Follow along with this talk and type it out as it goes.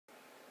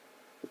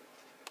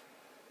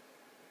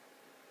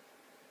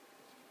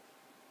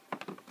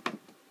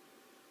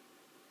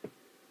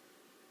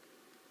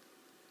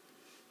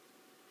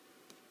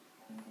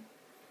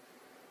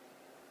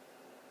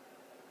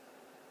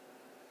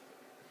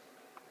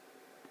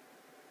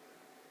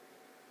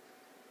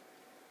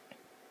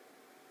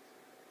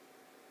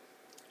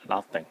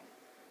Nothing.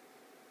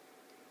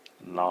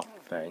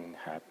 Nothing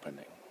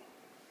happening.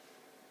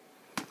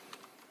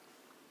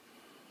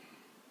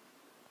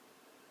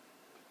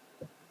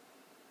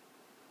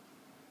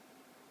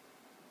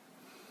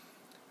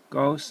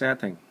 Go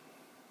setting.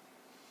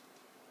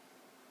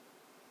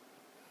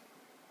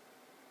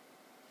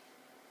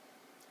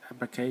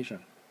 Application.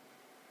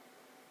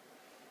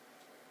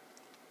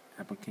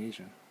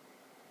 Application.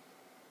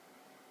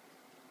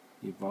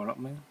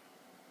 Development.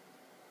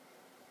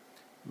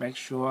 Make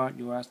sure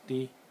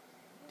USD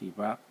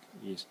debug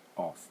is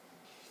off.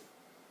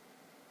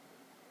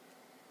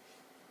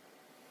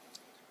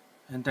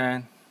 And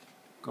then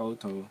go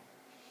to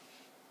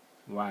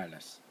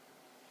wireless.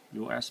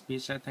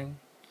 USB setting.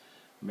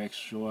 Make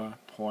sure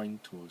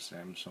point to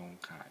Samsung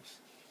Kies.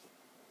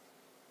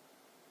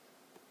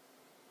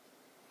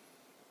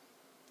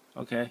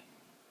 Okay.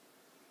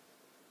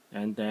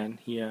 And then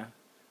here,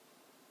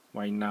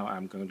 right now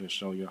I'm going to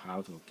show you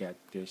how to get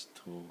this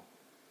two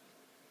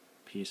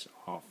piece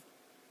of,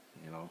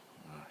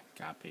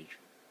 garbage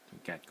to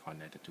get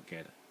connected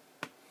together.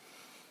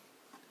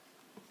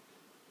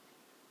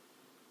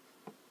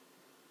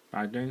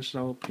 By doing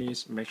so,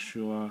 please make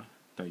sure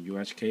the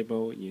US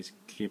cable is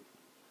keep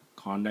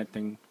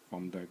connecting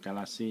from the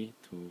Galaxy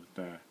to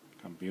the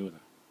computer.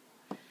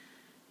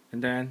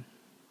 And then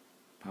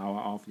power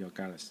off your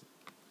Galaxy.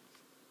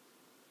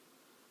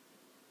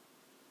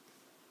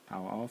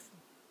 Power off.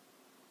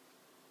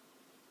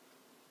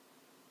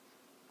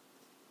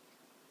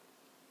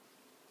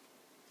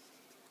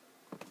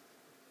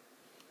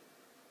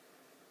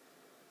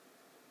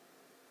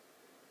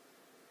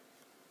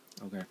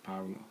 Okay,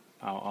 power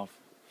off.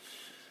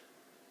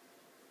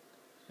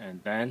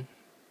 And then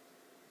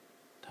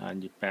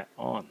turn it back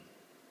on.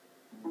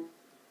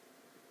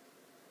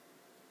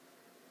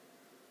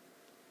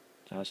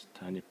 Just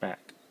turn it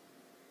back.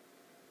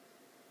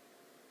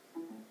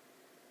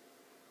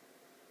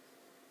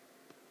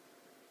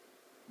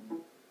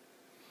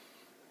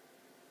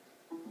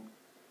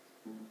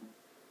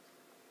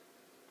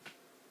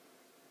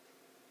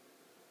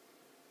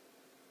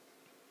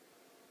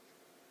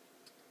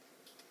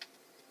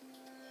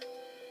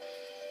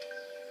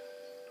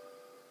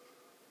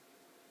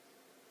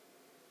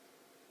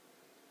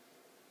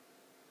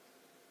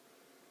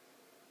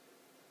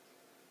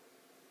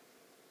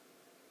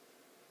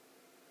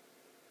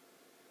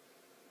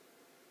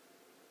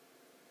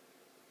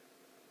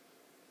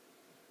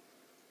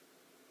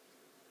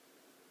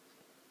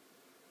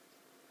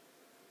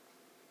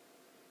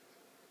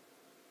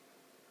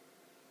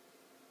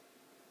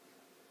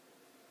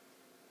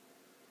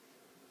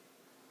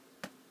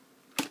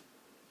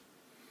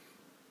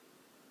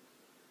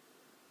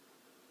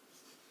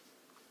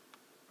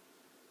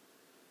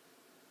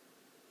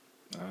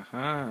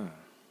 Aha.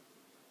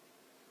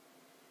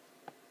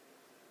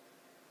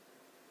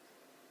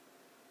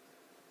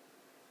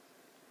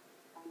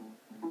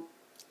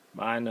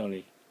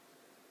 Finally,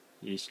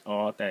 it's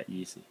all that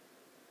easy.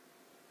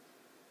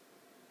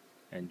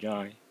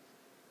 Enjoy.